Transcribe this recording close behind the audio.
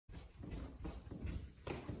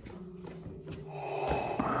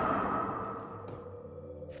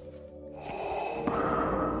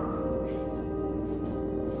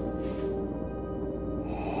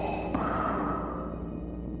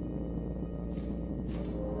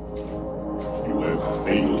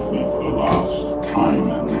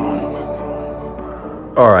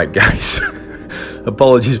Alright guys,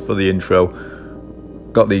 apologies for the intro.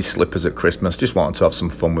 Got these slippers at Christmas, just wanted to have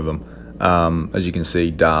some fun with them. As you can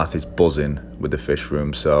see, Darth is buzzing with the fish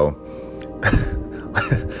room, so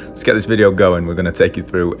let's get this video going. We're going to take you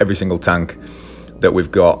through every single tank that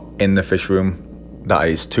we've got in the fish room. That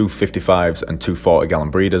is 2 55s and 2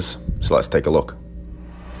 40-gallon breeders, so let's take a look.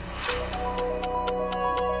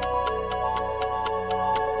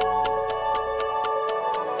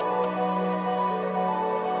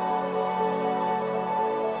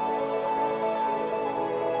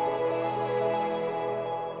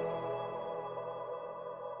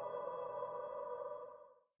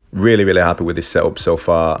 Really happy with this setup so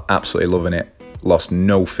far, absolutely loving it. Lost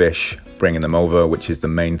no fish bringing them over, which is the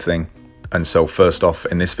main thing. And so first off,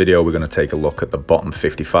 in this video, we're going to take a look at the bottom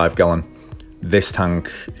 55-gallon. This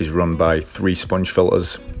tank is run by 3 sponge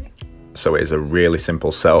filters, so it is a really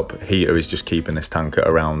simple setup. Heater is just keeping this tank at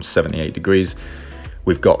around 78 degrees.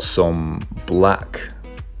 We've got some black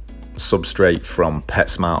substrate from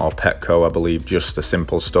PetSmart or Petco, I believe, just the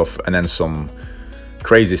simple stuff, and then some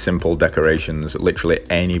crazy simple decorations. Literally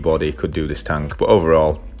anybody could do this tank, but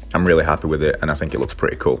overall I'm really happy with it and I think it looks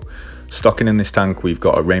pretty cool. Stocking in this tank, we've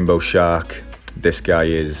got a rainbow shark. This guy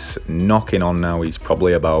is knocking on now, he's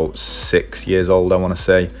probably about 6 years old, I want to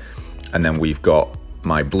say. And then we've got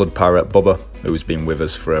my blood parrot Bubba, who's been with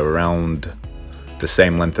us for around the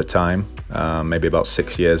same length of time, maybe about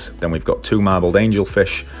 6 years. Then we've got 2 marbled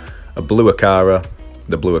angelfish, a blue Acara.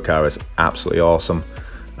 The blue Acara is absolutely awesome.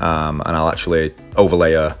 And I'll actually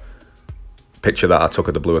overlay a picture that I took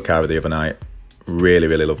of the blue Acara the other night. Really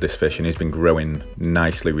love this fish, and he's been growing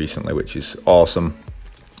nicely recently, which is awesome.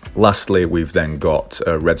 Lastly, we've then got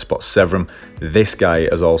a red spot Severum. This guy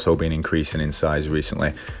has also been increasing in size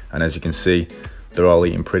recently, and as you can see, they're all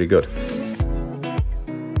eating pretty good.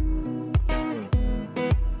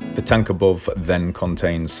 The tank above then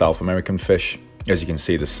contains South American fish. As you can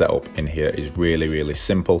see, the setup in here is really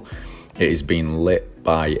simple. It is being lit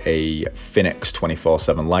by a Finex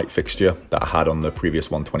 24/7 light fixture that I had on the previous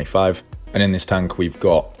 125. And in this tank we've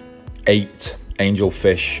got 8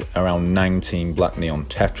 angelfish, around 19 black neon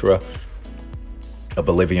Tetra, a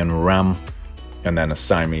Bolivian Ram, and then a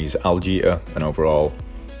Siamese Algae Eater. And overall,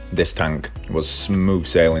 this tank was smooth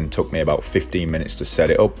sailing, took me about 15 minutes to set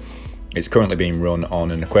it up. It's currently being run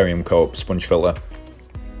on an Aquarium coat sponge filter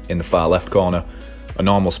in the far left corner, a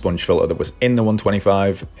normal sponge filter that was in the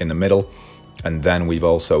 125 in the middle, and then we've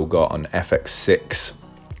also got an FX6.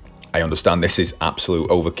 I understand this is absolute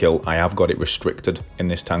overkill. I have got it restricted in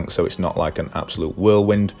this tank, so it's not like an absolute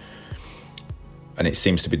whirlwind, and it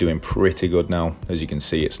seems to be doing pretty good now. As you can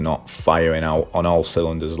see, it's not firing out on all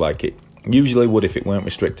cylinders like it usually would if it weren't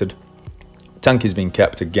restricted. The tank is being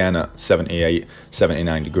kept again at 78,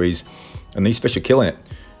 79 degrees, and these fish are killing it.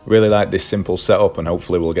 Really like this simple setup, and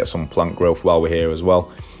hopefully we'll get some plant growth while we're here as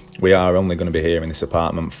well. We are only going to be here in this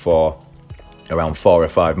apartment for around 4 or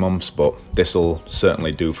 5 months, but this will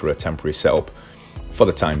certainly do for a temporary setup for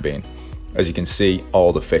the time being. As you can see,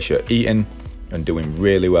 all the fish are eating and doing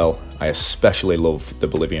really well. I especially love the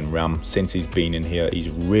Bolivian Ram. Since he's been in here, he's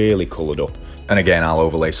really coloured up. And again, I'll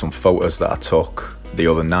overlay some photos that I took the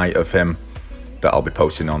other night of him that I'll be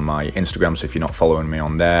posting on my Instagram, so if you're not following me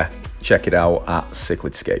on there, check it out at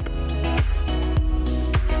Cichlidscape.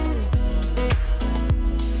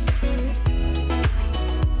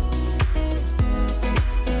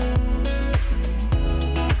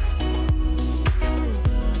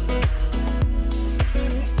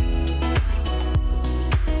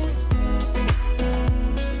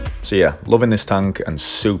 So yeah, loving this tank and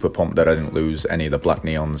super pumped that I didn't lose any of the black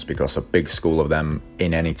neons, because a big school of them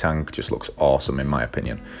in any tank just looks awesome in my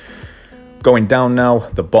opinion. Going down now,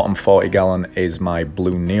 the bottom 40-gallon is my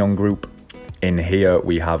blue neon group. In here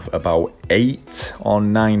we have about 8 or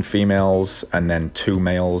 9 females and then 2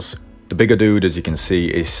 males. The bigger dude, as you can see,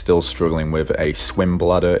 is still struggling with a swim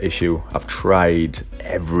bladder issue. I've tried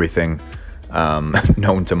everything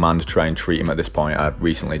known to man to try and treat him at this point. I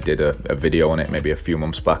recently did a video on it maybe a few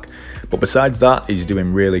months back, but besides that, he's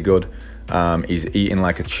doing really good. He's eating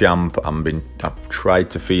like a champ. I've tried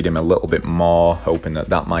to feed him a little bit more, hoping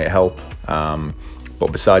that might help,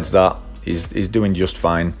 but besides that, he's doing just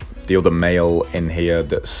fine. The other male in here,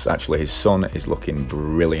 that's actually his son, is looking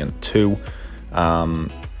brilliant too.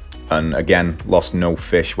 And again, lost no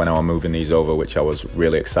fish when I was moving these over, which I was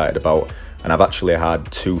really excited about. And I've actually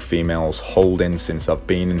had 2 females holding since I've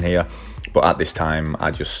been in here, but at this time I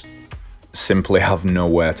just simply have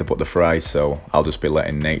nowhere to put the fry, so I'll just be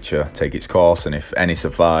letting nature take its course, and if any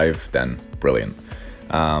survive, then brilliant.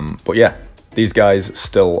 But yeah, these guys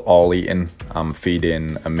still all eating. I'm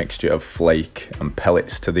feeding a mixture of flake and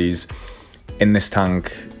pellets to these. In this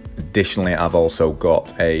tank, additionally, I've also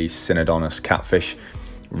got a Synodonus catfish.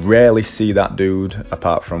 Rarely see that dude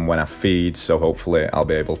apart from when I feed, so hopefully I'll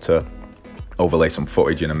be able to overlay some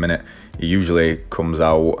footage in a minute. He usually comes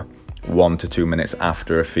out 1 to 2 minutes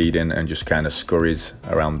after a feeding and just kind of scurries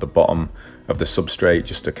around the bottom of the substrate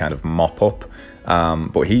just to kind of mop up.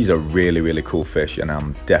 But he's a really cool fish, and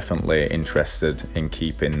I'm definitely interested in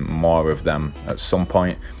keeping more of them at some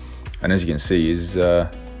point. And as you can see,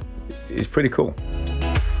 he's pretty cool.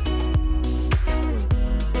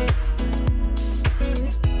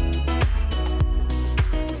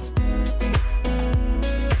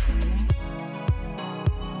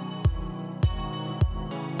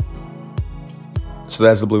 So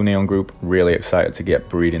there's the blue neon group. Really excited to get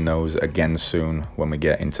breeding those again soon when we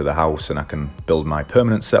get into the house and I can build my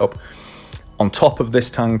permanent setup. On top of this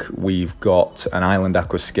tank, we've got an island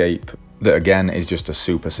aquascape that again is just a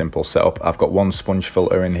super simple setup. I've got one sponge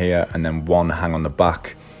filter in here and then one hang on the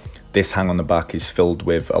back. This hang on the back is filled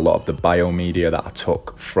with a lot of the biomedia that I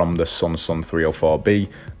took from the Sun 304B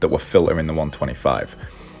that were filtering the 125.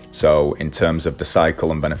 So in terms of the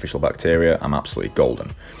cycle and beneficial bacteria, I'm absolutely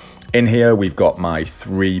golden. In here, we've got my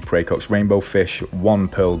 3 Praecox Rainbowfish, 1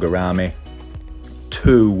 Pearl Gourami,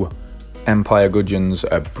 2 Empire Gudgeons,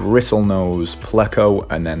 a Bristlenose Pleco,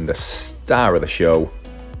 and then the star of the show,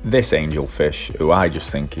 this Angelfish, who I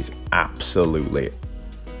just think is absolutely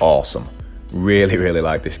awesome. Really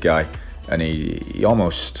like this guy, and he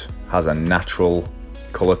almost has a natural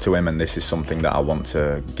color to him, and this is something that I want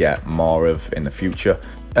to get more of in the future.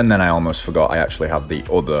 And then I almost forgot, I actually have the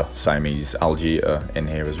other Siamese Algae Eater in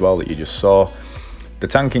here as well that you just saw. The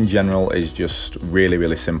tank in general is just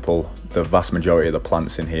really simple. The vast majority of the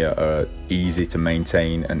plants in here are easy to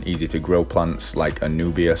maintain and easy to grow plants like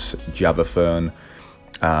Anubias, Java Fern,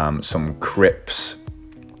 some Crypts,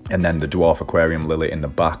 and then the Dwarf Aquarium Lily in the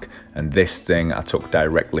back. And this thing I took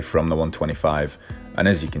directly from the 125. And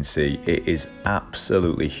as you can see, it is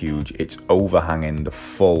absolutely huge. It's overhanging the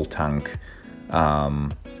full tank.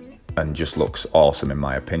 And just looks awesome in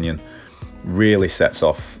my opinion. Really sets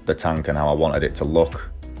off the tank and how I wanted it to look.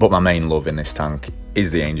 But my main love in this tank is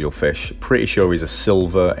the angelfish. Pretty sure he's a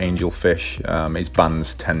silver angelfish. His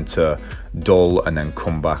bands tend to dull and then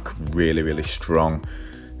come back really strong,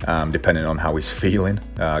 depending on how he's feeling.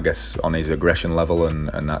 I guess on his aggression level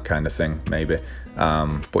and that kind of thing, maybe.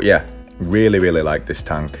 But yeah, really like this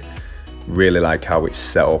tank. Really like how it's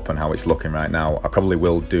set up and how it's looking right now. I probably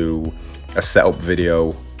will do a setup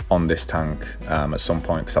video on this tank at some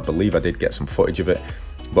point, because I believe I did get some footage of it.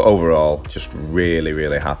 But overall, just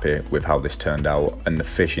really happy with how this turned out, and the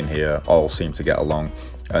fish in here all seem to get along,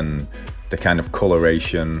 and the kind of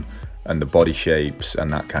coloration and the body shapes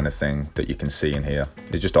and that kind of thing that you can see in here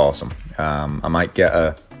is just awesome. I might get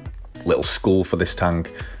a little school for this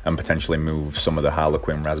tank and potentially move some of the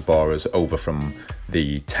Harlequin Rasboras over from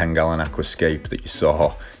the 10-gallon aquascape that you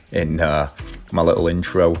saw in my little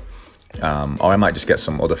intro. Or I might just get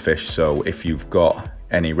some other fish. So if you've got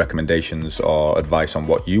any recommendations or advice on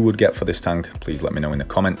what you would get for this tank, please let me know in the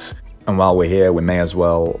comments. And while we're here, we may as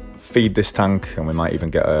well feed this tank, and we might even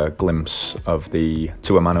get a glimpse of the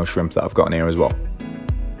 2 Amano shrimp that I've got in here as well.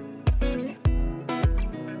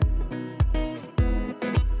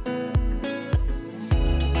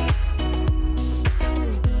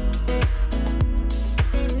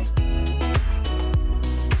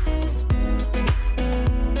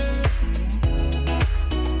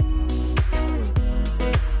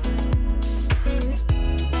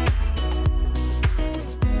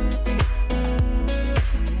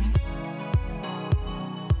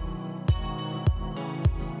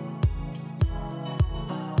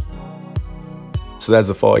 So there's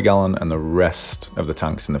the 40-gallon and the rest of the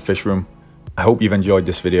tanks in the fish room. I hope you've enjoyed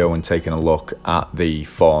this video and taken a look at the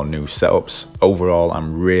 4 new setups. Overall,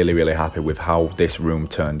 I'm really happy with how this room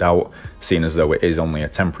turned out, seeing as though it is only a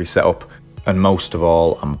temporary setup. And most of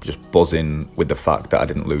all, I'm just buzzing with the fact that I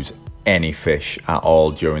didn't lose any fish at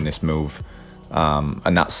all during this move.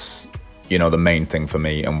 And that's, you know, the main thing for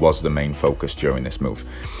me, and was the main focus during this move.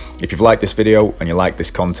 If you've liked this video and you like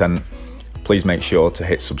this content, please make sure to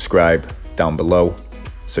hit subscribe down below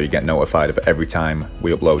so you get notified of every time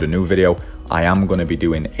we upload a new video. I am going to be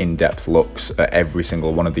doing in-depth looks at every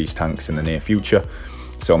single one of these tanks in the near future,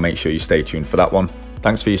 so make sure you stay tuned for that one.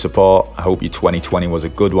 Thanks for your support. I hope your 2020 was a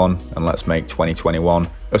good one, and let's make 2021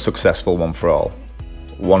 a successful one for all.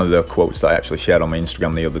 One of the quotes that I actually shared on my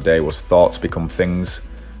Instagram the other day was "Thoughts become things,"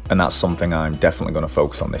 and that's something I'm definitely going to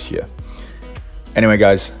focus on this year. Anyway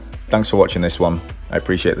guys, thanks for watching this one. I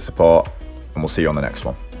appreciate the support, and we'll see you on the next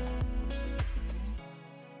one.